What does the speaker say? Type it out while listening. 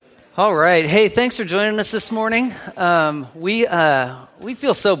All right. Hey, thanks for joining us this morning. We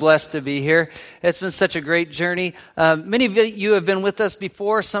feel so blessed to be here. It's been such a great journey. Many of you have been with us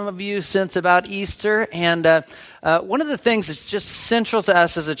before, some of you since about Easter. And one of the things that's just central to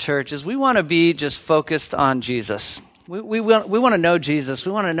us as a church is we want to be just focused on Jesus. We want to know Jesus.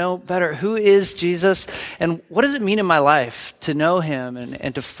 We want to know better who is Jesus and what does it mean in my life to know him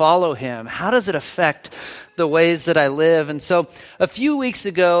and to follow him? How does it affect the ways that I live? And so a few weeks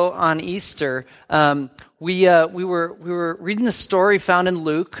ago on Easter, we were reading the story found in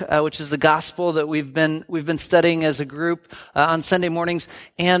Luke, which is the gospel that we've been studying as a group on Sunday mornings,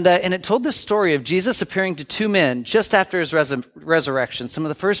 and it told the story of Jesus appearing to two men just after his resurrection. Some of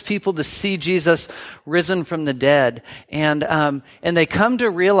the first people to see Jesus risen from the dead, and they come to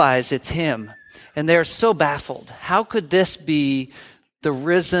realize it's him, and they are so baffled. How could this be the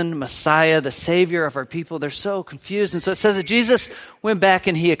risen Messiah, the Savior of our people? They're so confused. And so it says that Jesus went back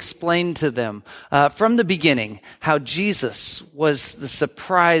and he explained to them from the beginning how Jesus was the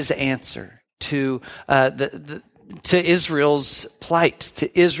surprise answer to to Israel's plight,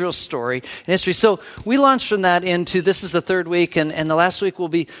 to Israel's story and history. So we launched from that into, this is the third week, and the last week we'll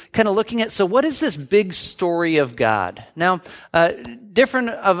be kind of looking at, so what is this big story of God? Now,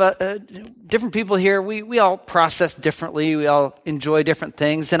 different people here, we all process differently, we all enjoy different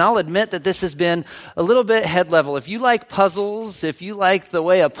things, and I'll admit that this has been a little bit head level. If you like puzzles, if you like the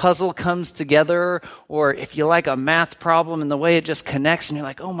way a puzzle comes together, or if you like a math problem and the way it just connects, and you're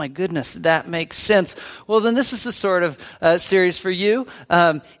like, oh my goodness, that makes sense, well then this is the sort of series for you.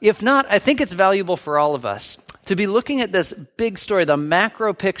 If not, I think it's valuable for all of us to be looking at this big story, the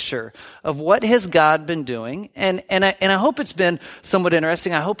macro picture of what has God been doing, and I hope it's been somewhat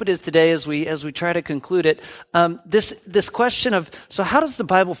interesting. I hope it is today as we try to conclude it. This question of, so how does the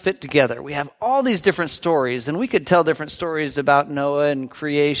Bible fit together? We have all these different stories, and we could tell different stories about Noah and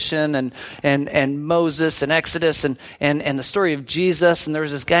creation and Moses and Exodus and the story of Jesus, and there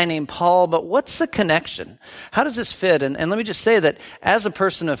was this guy named Paul. But what's the connection? How does this fit? And let me just say that as a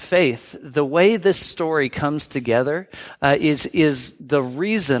person of faith, the way this story comes together is the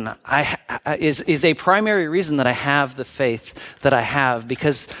reason is a primary reason that I have the faith that I have,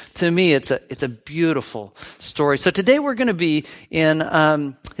 because to me it's a beautiful story. So today we're going to be in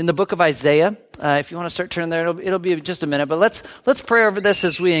the book of Isaiah. If you want to start turning there, it'll be just a minute. But let's pray over this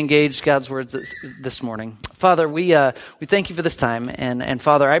as we engage God's words this morning. Father, we thank you for this time, and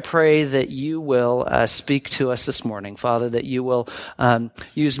Father, I pray that you will speak to us this morning. Father, that you will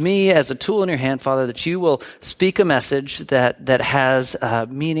use me as a tool in your hand. Father, that you will speak a message that has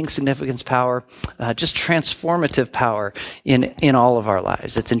meaning, significance, power, just transformative power in all of our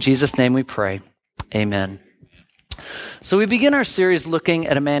lives. It's in Jesus' name we pray. Amen. So we begin our series looking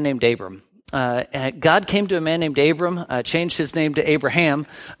at a man named Abram. God came to a man named Abram, changed his name to Abraham,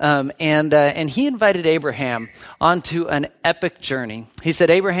 and he invited Abraham onto an epic journey. He said,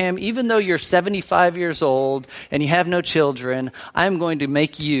 Abraham, even though you're 75 years old and you have no children, I'm going to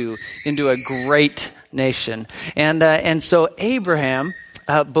make you into a great nation. And so Abraham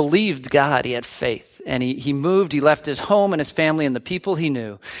believed God. He had faith. And he moved, he left his home and his family and the people he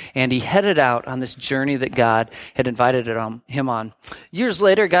knew, and he headed out on this journey that God had invited him on. Years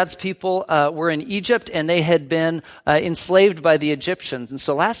later, God's people were in Egypt, and they had been enslaved by the Egyptians. And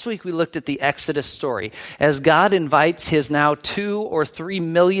so last week we looked at the Exodus story, as God invites his now 2 or 3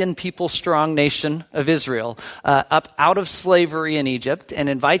 million people strong nation of Israel up out of slavery in Egypt, and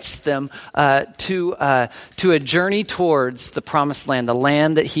invites them to a journey towards the promised land, the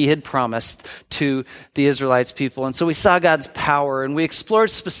land that he had promised to the Israelites people. And so we saw God's power, and we explored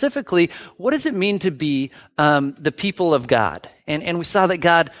specifically, what does it mean to be the people of God? And we saw that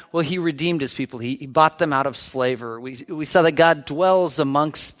God, well, he redeemed his people. He bought them out of slavery. We saw that God dwells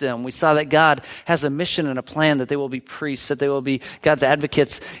amongst them. We saw that God has a mission and a plan, that they will be priests, that they will be God's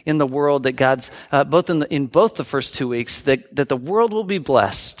advocates in the world, that God's, in both the first 2 weeks, that the world will be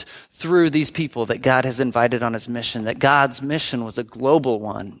blessed through these people that God has invited on his mission, that God's mission was a global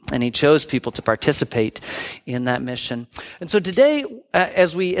one, and he chose people to participate in that mission. And so today,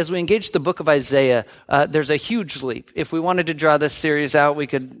 as we engage the book of Isaiah, there's a huge leap. If we wanted to draw this series out, we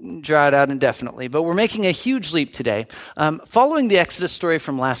could draw it out indefinitely, but we're making a huge leap today. Following the Exodus story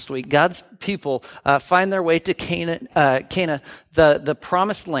from last week, God's people find their way to Canaan, the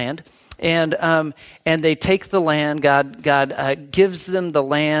promised land. and they take the land. God gives them the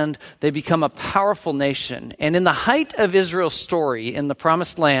land. They become a powerful nation. And in the height of Israel's story in the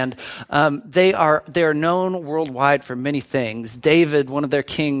Promised Land, they are known worldwide for many things. David, one of their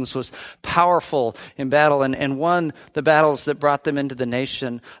kings, was powerful in battle and won the battles that brought them into the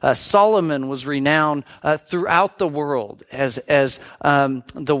nation. Solomon was renowned throughout the world as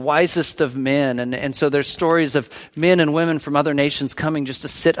the wisest of men, and so there's stories of men and women from other nations coming just to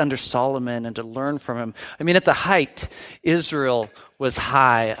sit under Solomon and to learn from him. I mean, at the height, Israel was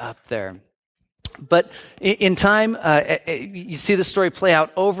high up there. But in time, you see the story play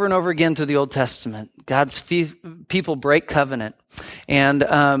out over and over again through the Old Testament. God's people break covenant, and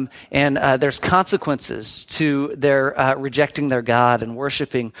there's consequences to their rejecting their God and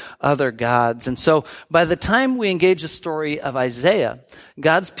worshiping other gods. And so, by the time we engage the story of Isaiah,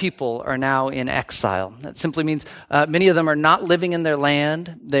 God's people are now in exile. That simply means many of them are not living in their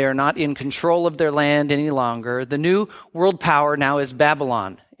land. They are not in control of their land any longer. The new world power now is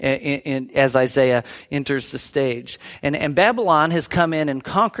Babylon. As Isaiah enters the stage. And Babylon has come in and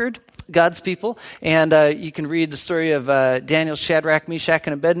conquered God's people. And you can read the story of Daniel, Shadrach, Meshach,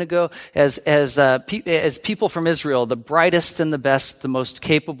 and Abednego as people from Israel, the brightest and the best, the most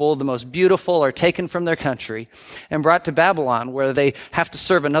capable, the most beautiful, are taken from their country and brought to Babylon, where they have to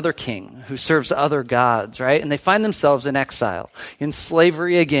serve another king who serves other gods, right? And they find themselves in exile. In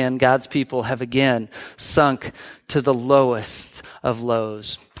slavery again, God's people have again sunk to the lowest of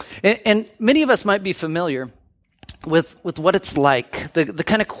lows. And many of us might be familiar with what it's like, the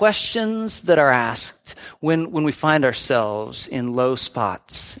kind of questions that are asked when we find ourselves in low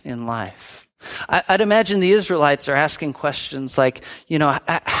spots in life. I'd imagine the Israelites are asking questions like,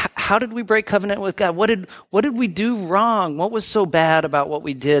 how did we break covenant with God? What did we do wrong? What was so bad about what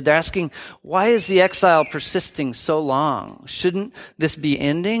we did? They're asking, why is the exile persisting so long? Shouldn't this be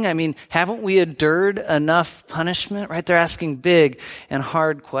ending? I mean, haven't we endured enough punishment? Right? They're asking big and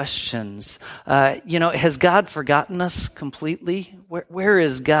hard questions. Has God forgotten us completely? Where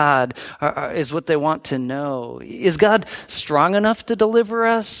is God? Is what they want to know. Is God strong enough to deliver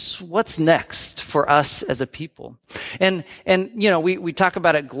us? What's next for us as a people? And we talk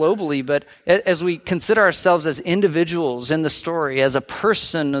about it globally, but as we consider ourselves as individuals in the story, as a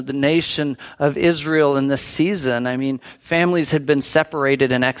person of the nation of Israel in this season, I mean, families had been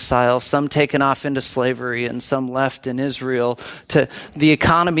separated in exile, some taken off into slavery and some left in Israel. The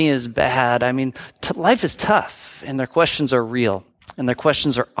economy is bad. I mean, life is tough, and their questions are real. And their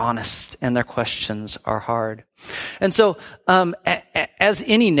questions are honest, and their questions are hard. And so, as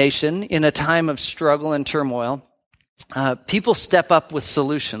any nation in a time of struggle and turmoil, people step up with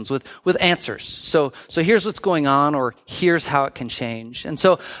solutions, with answers. So here's what's going on, or here's how it can change. And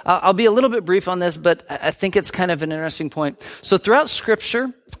so I'll be a little bit brief on this, but I think it's kind of an interesting point. So throughout Scripture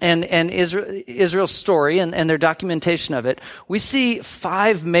and Israel's story and their documentation of it, we see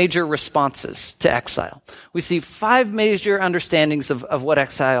 5 major responses to exile. We see 5 major understandings of what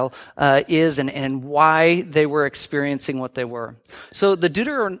exile is and why they were experiencing what they were. So the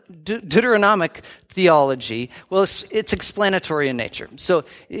Deuteronomic theology, well, it's explanatory in nature. So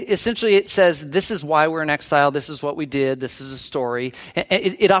essentially it says, this is why we're in exile, this is what we did, this is a story.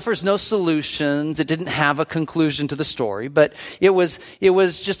 It offers no solutions, it didn't have a conclusion to the story, but it was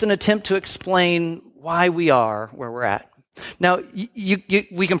just an attempt to explain why we are where we're at. Now,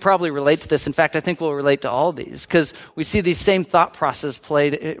 we can probably relate to this. In fact, I think we'll relate to all these, because we see these same thought processes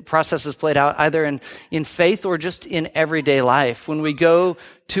played out either in faith or just in everyday life. When we go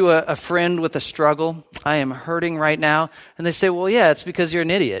to a friend with a struggle, I am hurting right now, and they say, well, yeah, it's because you're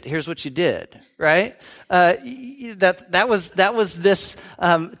an idiot. Here's what you did, right? That was this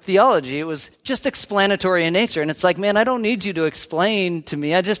theology. It was just explanatory in nature. And it's like, man, I don't need you to explain to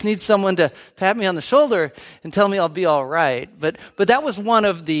me. I just need someone to pat me on the shoulder and tell me I'll be all right. But that was one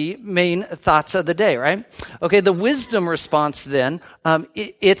of the main thoughts of the day, right? Okay, the wisdom response then,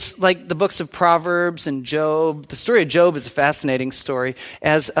 it's like the books of Proverbs and Job. The story of Job is a fascinating story,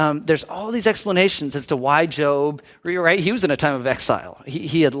 as there's all these explanations as to why Job, right? He was in a time of exile.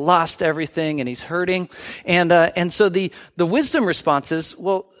 He had lost everything and he's hurting. And so the wisdom response is,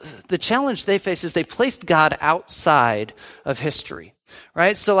 well, the challenge they face is they placed God outside of history,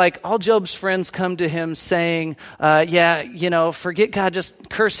 right? So like all Job's friends come to him saying, forget God, just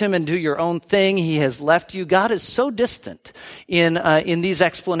curse him and do your own thing. He has left you. God is so distant in these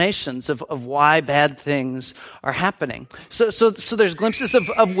explanations of why bad things are happening. So there's glimpses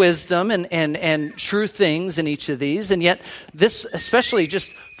of wisdom and true things in each of these. And yet this especially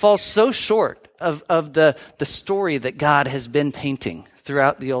just falls so short of the story that God has been painting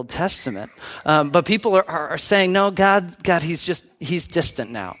throughout the Old Testament. But people are saying, no, God, he's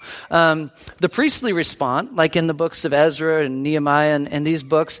distant now. The priestly response, like in the books of Ezra and Nehemiah and these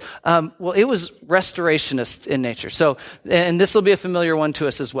books, it was restorationist in nature. So, and this will be a familiar one to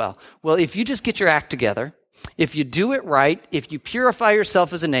us as well. Well, if you just get your act together, if you do it right, if you purify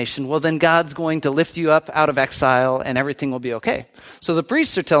yourself as a nation, well, then God's going to lift you up out of exile and everything will be okay. So the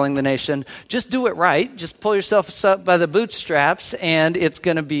priests are telling the nation, just do it right. Just pull yourself up by the bootstraps and it's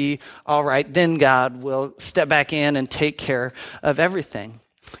going to be all right. Then God will step back in and take care of everything.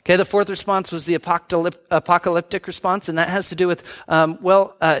 Okay, the fourth response was the apocalyptic response, and that has to do with,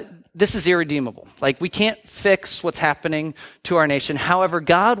 this is irredeemable. Like, we can't fix what's happening to our nation. However,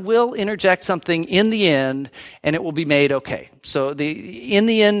 God will interject something in the end, and it will be made okay. So in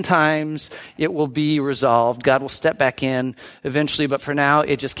the end times, it will be resolved. God will step back in eventually, but for now,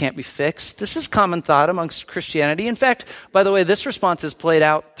 it just can't be fixed. This is common thought amongst Christianity. In fact, by the way, this response is played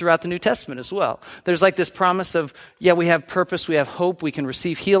out throughout the New Testament as well. There's like this promise of, we have purpose, we have hope, we can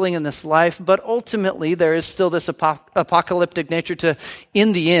receive healing in this life, but ultimately, there is still this apocalyptic nature to,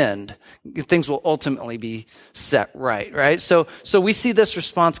 in the end, things will ultimately be set right? So we see this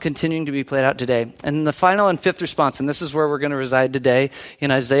response continuing to be played out today. And the final and fifth response, and this is where we're going to reside today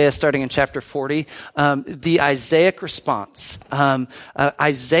in Isaiah, starting in chapter 40, the Isaiac response.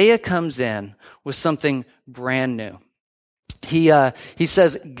 Isaiah comes in with something brand new. He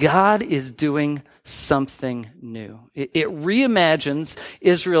says, God is doing something new. It reimagines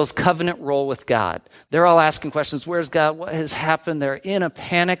Israel's covenant role with God. They're all asking questions. Where's God? What has happened? They're in a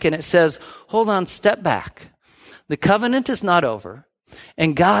panic. And it says, hold on, step back. The covenant is not over,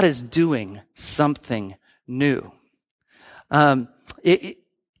 and God is doing something new.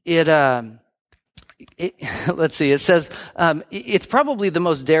 Let's see, it says, it's probably the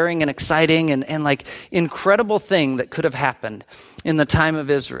most daring and exciting and like incredible thing that could have happened in the time of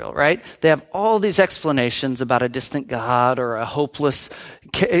Israel, right? They have all these explanations about a distant God or a hopeless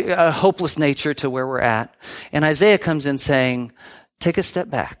nature to where we're at. And Isaiah comes in saying, take a step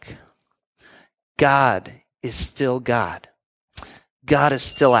back. God is still God. God is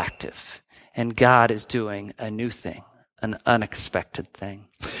still active, and God is doing a new thing, an unexpected thing.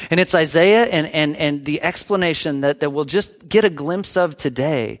 And it's Isaiah and the explanation that we'll just get a glimpse of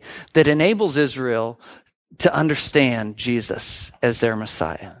today that enables Israel to understand Jesus as their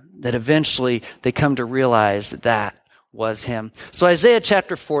Messiah, that eventually they come to realize that was him. So Isaiah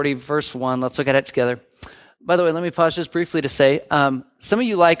chapter 40, verse 1, let's look at it together. By the way, let me pause just briefly to say, some of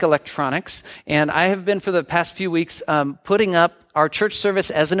you like electronics, and I have been for the past few weeks putting up our church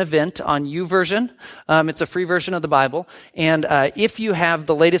service as an event on YouVersion. It's a free version of the Bible. And if you have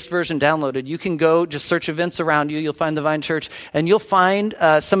the latest version downloaded, you can go just search events around you. You'll find the Vine Church, and you'll find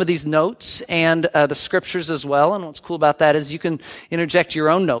some of these notes and the scriptures as well. And what's cool about that is you can interject your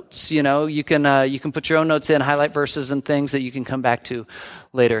own notes. You can put your own notes in, highlight verses and things that you can come back to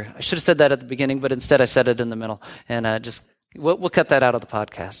later. I should have said that at the beginning, but instead I said it in the middle. And we'll cut that out of the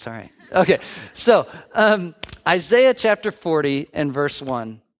podcast. All right. Okay. So, Isaiah chapter 40 and verse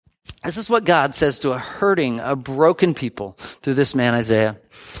 1. This is what God says to a broken people through this man, Isaiah.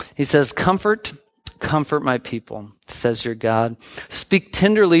 He says, comfort my people, says your God. Speak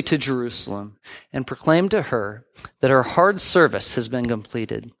tenderly to Jerusalem and proclaim to her that her hard service has been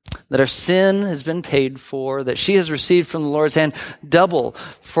completed, that her sin has been paid for, that she has received from the Lord's hand double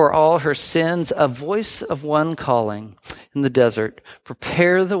for all her sins, a voice of one calling in the desert,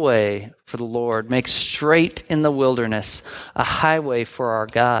 prepare the way for the Lord, make straight in the wilderness a highway for our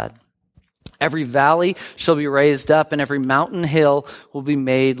God. Every valley shall be raised up, and every mountain hill will be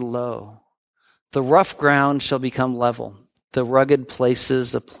made low. The rough ground shall become level, the rugged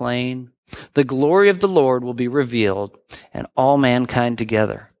places a plain. The glory of the Lord will be revealed, and all mankind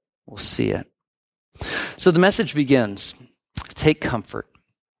together will see it. So the message begins. Take comfort.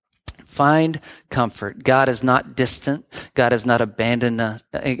 Find comfort. God is not distant. God has not abandoned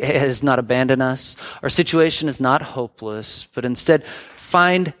us. Our situation is not hopeless, but instead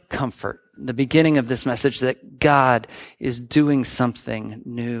find comfort. The beginning of this message that God is doing something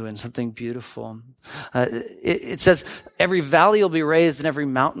new and something beautiful. It says every valley will be raised and every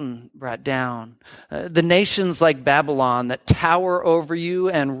mountain brought down. The nations like Babylon that tower over you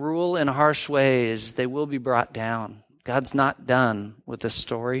and rule in harsh ways, they will be brought down. God's not done with this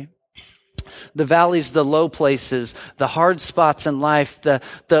story. The valleys, the low places, the hard spots in life,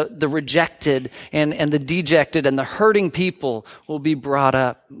 the rejected and the dejected and the hurting people will be brought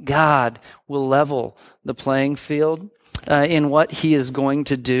up. God will level the playing field. in what he is going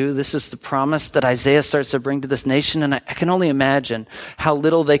to do. This is the promise that Isaiah starts to bring to this nation, and I can only imagine how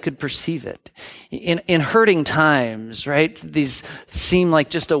little they could perceive it. In hurting times, right, these seem like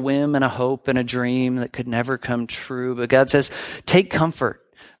just a whim and a hope and a dream that could never come true. But God says, take comfort,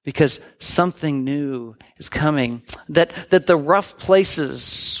 because something new is coming, that the rough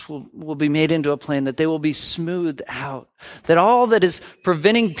places will be made into a plain, that they will be smoothed out, that all that is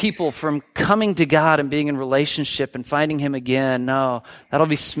preventing people from coming to God and being in relationship and finding him again, no, that'll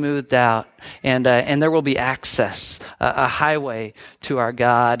be smoothed out, and there will be access, a highway to our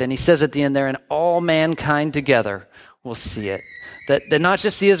God. And he says at the end there, and all mankind together will see it. That not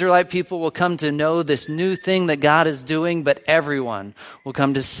just the Israelite people will come to know this new thing that God is doing, but everyone will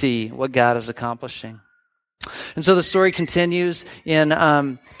come to see what God is accomplishing. And so the story continues in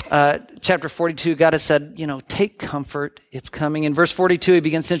chapter 42. God has said, take comfort. It's coming. In verse 42, he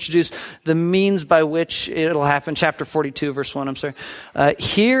begins to introduce the means by which it'll happen. Chapter 42, verse 1, I'm sorry.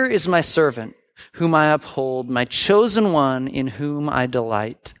 Here is my servant, whom I uphold, my chosen one in whom I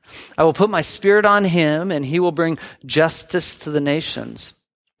delight. I will put my spirit on him, and he will bring justice to the nations.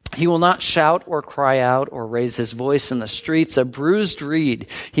 He will not shout or cry out or raise his voice in the streets. A bruised reed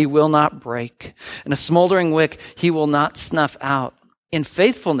he will not break, and a smoldering wick he will not snuff out. In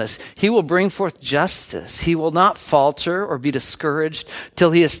faithfulness he will bring forth justice. He will not falter or be discouraged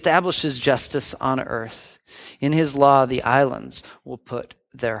till he establishes justice on earth. In his law the islands will put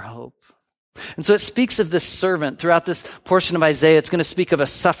their hope. And so it speaks of this servant. Throughout this portion of Isaiah, it's going to speak of a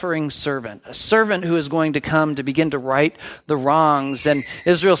suffering servant, a servant who is going to come to begin to right the wrongs. And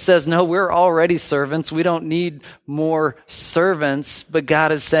Israel says, no, we're already servants. We don't need more servants. But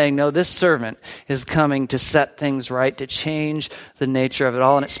God is saying, no, this servant is coming to set things right, to change the nature of it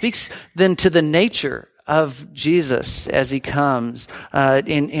all. And it speaks then to the nature of Jesus as he comes.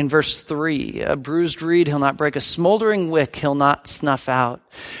 In verse 3, a bruised reed he'll not break, a smoldering wick he'll not snuff out.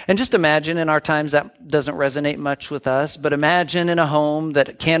 And just imagine, in our times that doesn't resonate much with us, but imagine in a home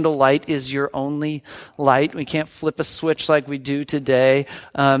that candlelight is your only light. We can't flip a switch like we do today,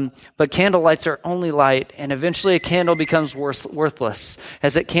 but candlelights are only light, and eventually a candle becomes worthless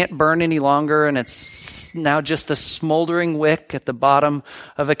as it can't burn any longer, and it's now just a smoldering wick at the bottom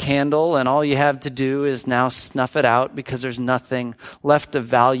of a candle, and all you have to do is now snuff it out because there's nothing left of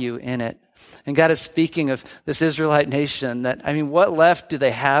value in it. And God is speaking of this Israelite nation that, what left do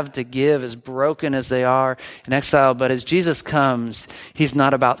they have to give, as broken as they are in exile? But as Jesus comes, he's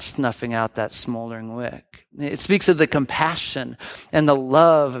not about snuffing out that smoldering wick. It speaks of the compassion and the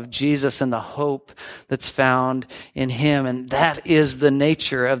love of Jesus and the hope that's found in him. And that is the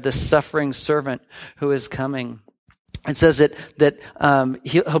nature of the suffering servant who is coming. It says that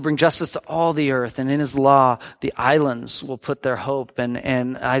he'll bring justice to all the earth, and in his law, the islands will put their hope.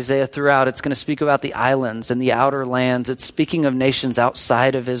 And Isaiah throughout, it's going to speak about the islands and the outer lands. It's speaking of nations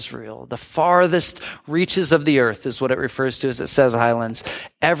outside of Israel. The farthest reaches of the earth is what it refers to as it says islands.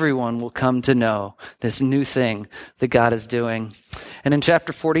 Everyone will come to know this new thing that God is doing. And in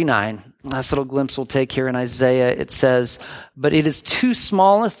chapter 49, last little glimpse we'll take here in Isaiah, it says, "But it is too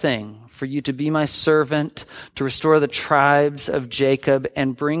small a thing for you to be my servant, to restore the tribes of Jacob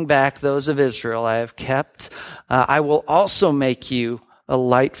and bring back those of Israel I have kept. I will also make you a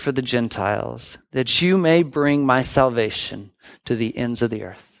light for the Gentiles, that you may bring my salvation to the ends of the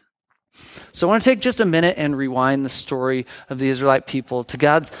earth." So I want to take just a minute and rewind the story of the Israelite people to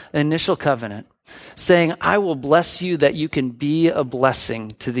God's initial covenant, saying, I will bless you that you can be a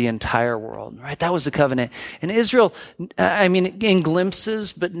blessing to the entire world, right? That was the covenant. And Israel, in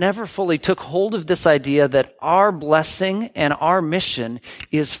glimpses, but never fully took hold of this idea that our blessing and our mission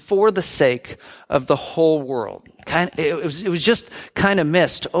is for the sake of the whole world. It was just kind of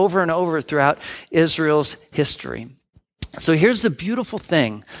missed over and over throughout Israel's history. So here's the beautiful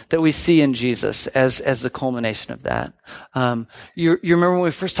thing that we see in Jesus as the culmination of that. You remember when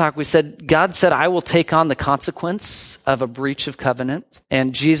we first talked, we said, God said, I will take on the consequence of a breach of covenant.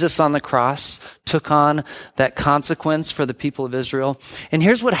 And Jesus on the cross took on that consequence for the people of Israel. And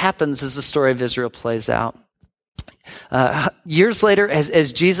here's what happens as the story of Israel plays out. Years later,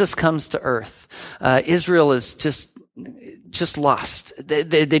 as Jesus comes to earth, Israel is just lost.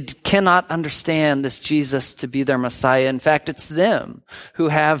 They cannot understand this Jesus to be their Messiah. In fact, it's them who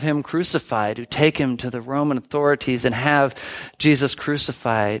have him crucified, who take him to the Roman authorities and have Jesus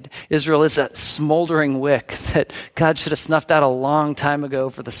crucified. Israel is a smoldering wick that God should have snuffed out a long time ago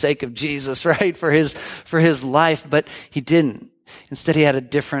for the sake of Jesus, right? For his life, but he didn't. Instead, he had a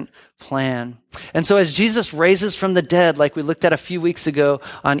different plan. And so as Jesus raises from the dead, like we looked at a few weeks ago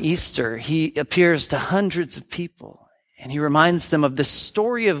on Easter, he appears to hundreds of people. And he reminds them of the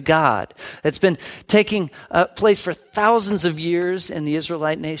story of God that's been taking place for thousands of years in the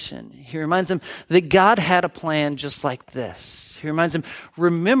Israelite nation. He reminds them that God had a plan just like this. He reminds them,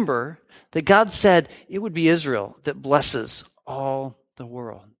 remember that God said it would be Israel that blesses all the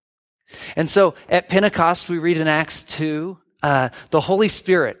world. And so at Pentecost, we read in Acts 2, the Holy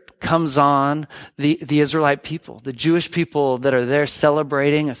Spirit comes on the Israelite people, the Jewish people that are there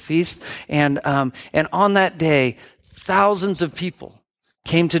celebrating a feast. And on that day, thousands of people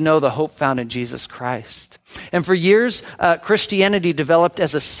came to know the hope found in Jesus Christ. And for years, Christianity developed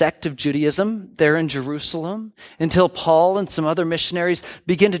as a sect of Judaism there in Jerusalem until Paul and some other missionaries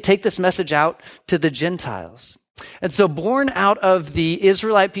began to take this message out to the Gentiles. And so born out of the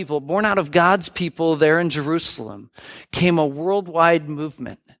Israelite people, born out of God's people there in Jerusalem, came a worldwide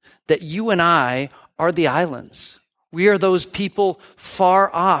movement that you and I are the islands. We are those people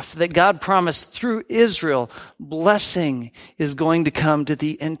far off that God promised through Israel. Blessing is going to come to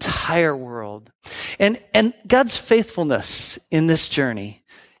the entire world. And God's faithfulness in this journey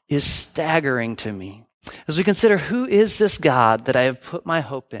is staggering to me. As we consider who is this God that I have put my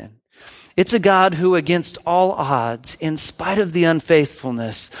hope in, it's a God who, against all odds, in spite of the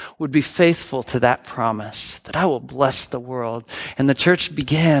unfaithfulness, would be faithful to that promise that I will bless the world. And the church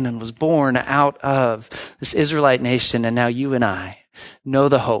began and was born out of this Israelite nation. And now you and I know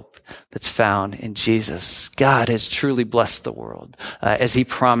the hope that's found in Jesus. God has truly blessed the world as he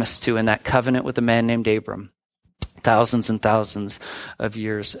promised to in that covenant with a man named Abram thousands and thousands of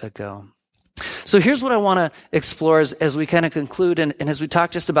years ago. So here's what I want to explore as we kind of conclude and as we talk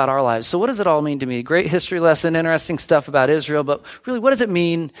just about our lives. So what does it all mean to me? Great history lesson, interesting stuff about Israel, but really what does it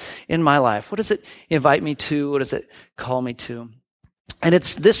mean in my life? What does it invite me to? What does it call me to? And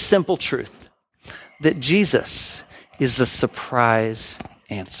it's this simple truth, that Jesus is the surprise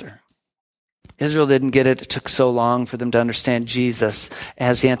answer. Israel didn't get it. It took so long for them to understand Jesus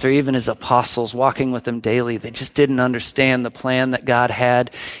as the answer. Even his apostles walking with them daily, they just didn't understand the plan that God had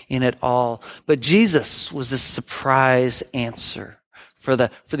in it all. But Jesus was a surprise answer for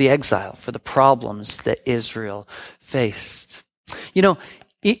the exile, for the problems that Israel faced. You know,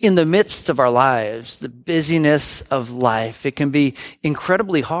 in the midst of our lives, the busyness of life, it can be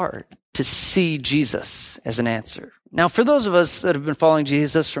incredibly hard to see Jesus as an answer. Now, for those of us that have been following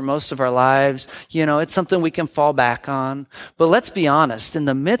Jesus for most of our lives, you know, it's something we can fall back on. But let's be honest, in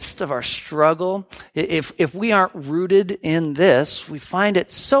the midst of our struggle, if we aren't rooted in this, we find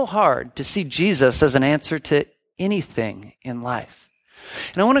it so hard to see Jesus as an answer to anything in life.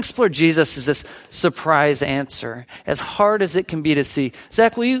 And I want to explore Jesus as this surprise answer, as hard as it can be to see.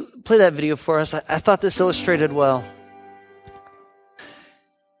 Zach, will you play that video for us? I thought this illustrated well.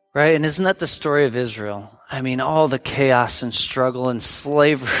 Right? And isn't that the story of Israel? I mean, all the chaos and struggle and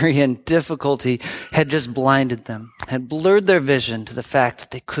slavery and difficulty had just blinded them, had blurred their vision to the fact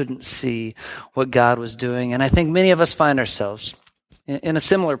that they couldn't see what God was doing. And I think many of us find ourselves in a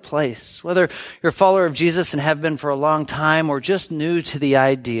similar place. Whether you're a follower of Jesus and have been for a long time or just new to the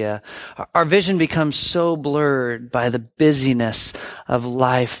idea, our vision becomes so blurred by the busyness of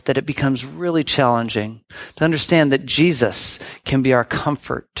life that it becomes really challenging to understand that Jesus can be our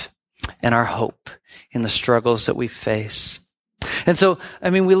comfort and our hope in the struggles that we face. And so, I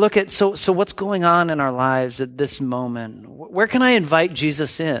mean, we look at, so what's going on in our lives at this moment? Where can I invite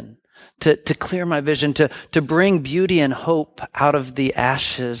Jesus in to clear my vision, to bring beauty and hope out of the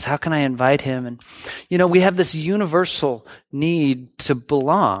ashes? How can I invite him? And, you know, we have this universal need to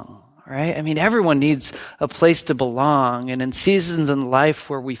belong. Right? I mean, everyone needs a place to belong. And in seasons in life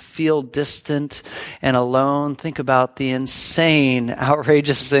where we feel distant and alone, think about the insane,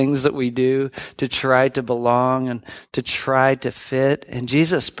 outrageous things that we do to try to belong and to try to fit. And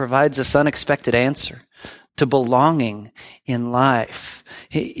Jesus provides this unexpected answer to belonging in life.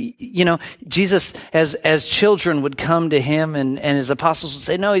 You know, Jesus, as children would come to him and his apostles would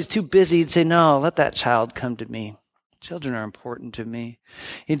say, no, he's too busy. He'd say, no, let that child come to me. Children are important to me.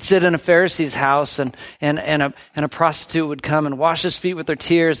 He'd sit in a Pharisee's house and a prostitute would come and wash his feet with her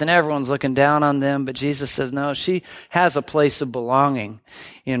tears and everyone's looking down on them. But Jesus says, no, she has a place of belonging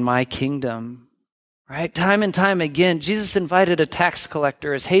in my kingdom. Right? Time and time again, Jesus invited a tax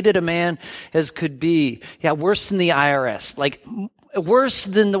collector, as hated a man as could be. Yeah, worse than the IRS. Like, worse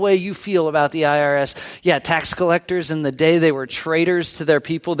than the way you feel about the IRS. Yeah, tax collectors in the day, they were traitors to their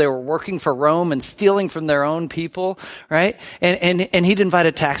people. They were working for Rome and stealing from their own people, right? And he'd invite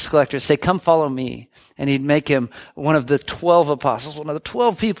a tax collector, say, come follow me. And he'd make him one of the 12 apostles, one of the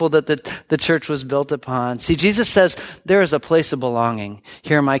 12 people that the church was built upon. See, Jesus says there is a place of belonging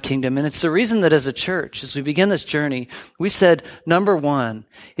here in my kingdom. And it's the reason that as a church, as we begin this journey, we said, number one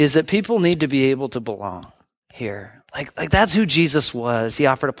is that people need to be able to belong here. Like that's who Jesus was. He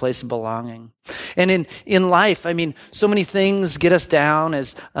offered a place of belonging. And in life, I mean, so many things get us down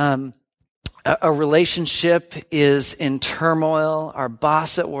as a relationship is in turmoil. Our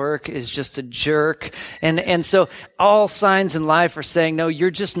boss at work is just a jerk. And so all signs in life are saying, no,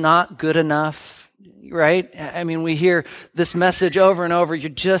 you're just not good enough. Right? I mean, we hear this message over and over, you're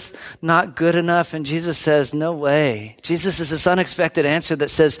just not good enough. And Jesus says, no way. Jesus is this unexpected answer that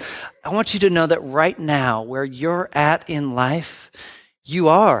says, I want you to know that right now, where you're at in life, you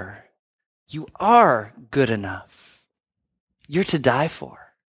are good enough. You're to die for.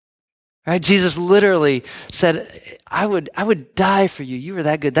 Right? Jesus literally said, I would die for you. You were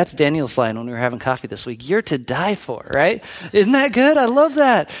that good. That's Daniel's line when we were having coffee this week. You're to die for, right? Isn't that good? I love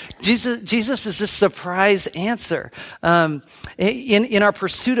that. Jesus is this surprise answer. In our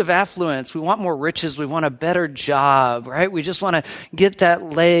pursuit of affluence, we want more riches. We want a better job, right? We just want to get that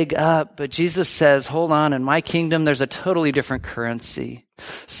leg up. But Jesus says, hold on, in my kingdom, there's a totally different currency.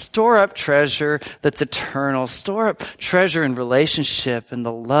 Store up treasure that's eternal. Store up treasure in relationship and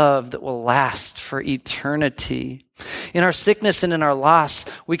the love that will last for eternity. In our sickness and in our loss,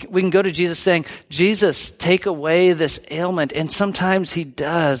 we can go to Jesus saying, Jesus, take away this ailment. And sometimes he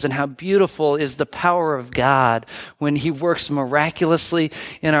does. And how beautiful is the power of God when he works miraculously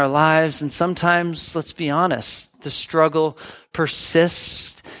in our lives. And sometimes, let's be honest, the struggle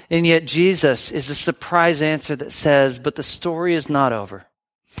persists. And yet Jesus is a surprise answer that says, but the story is not over.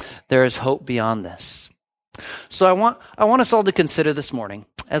 There is hope beyond this. So I want us all to consider this morning,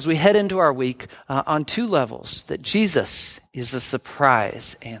 as we head into our week, on two levels, that Jesus is a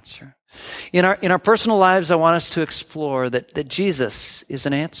surprise answer. In our personal lives, I want us to explore that Jesus is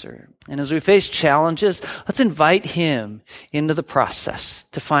an answer. And as we face challenges, let's invite him into the process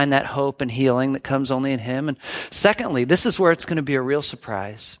to find that hope and healing that comes only in him. And secondly, this is where it's going to be a real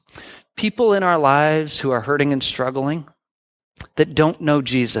surprise. People in our lives who are hurting and struggling, that don't know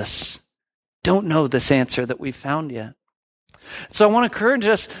Jesus, don't know this answer that we've found yet. So I want to encourage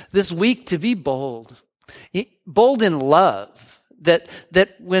us this week to be bold in love, that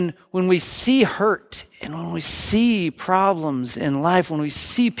when we see hurt and when we see problems in life, when we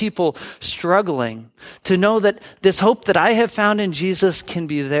see people struggling, to know that this hope that I have found in Jesus can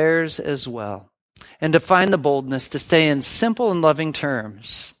be theirs as well. And to find the boldness to say in simple and loving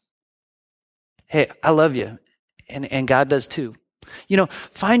terms, hey, I love you. And God does too. You know,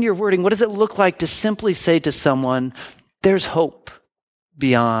 find your wording. What does it look like to simply say to someone, there's hope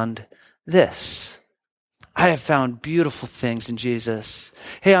beyond this. I have found beautiful things in Jesus.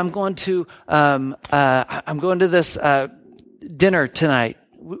 Hey, I'm going to this dinner tonight.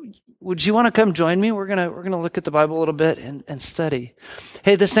 Would you want to come join me? We're gonna look at the Bible a little bit and study.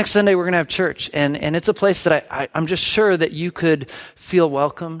 Hey, this next Sunday we're gonna have church, and it's a place that I'm just sure that you could feel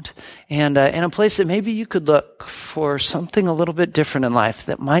welcomed, and a place that maybe you could look for something a little bit different in life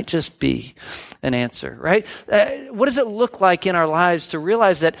that might just be an answer, right? What does it look like in our lives to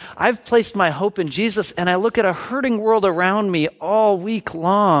realize that I've placed my hope in Jesus, and I look at a hurting world around me all week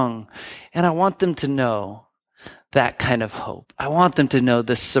long, and I want them to know that kind of hope. I want them to know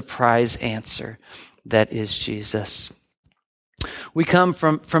the surprise answer that is Jesus. We come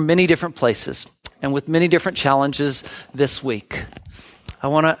from many different places and with many different challenges this week. I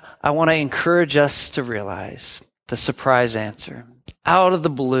want to encourage us to realize the surprise answer. Out of the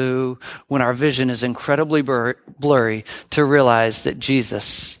blue, when our vision is incredibly blurry, to realize that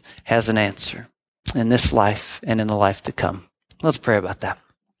Jesus has an answer in this life and in the life to come. Let's pray about that.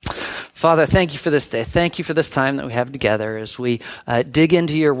 Father, thank you for this day. Thank you for this time that we have together as we dig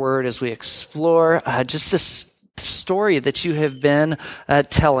into your word, as we explore just this story that you have been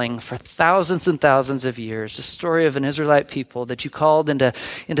telling for thousands and thousands of years, the story of an Israelite people that you called into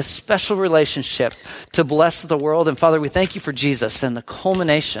special relationship to bless the world. And Father, we thank you for Jesus and the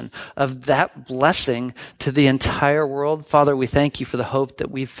culmination of that blessing to the entire world. Father, we thank you for the hope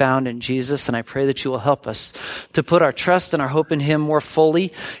that we've found in Jesus, and I pray that you will help us to put our trust and our hope in him more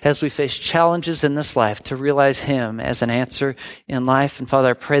fully as we face challenges in this life, to realize him as an answer in life. And Father,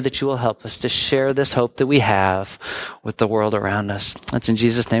 I pray that you will help us to share this hope that we have with the world around us. That's in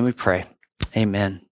Jesus' name we pray. Amen.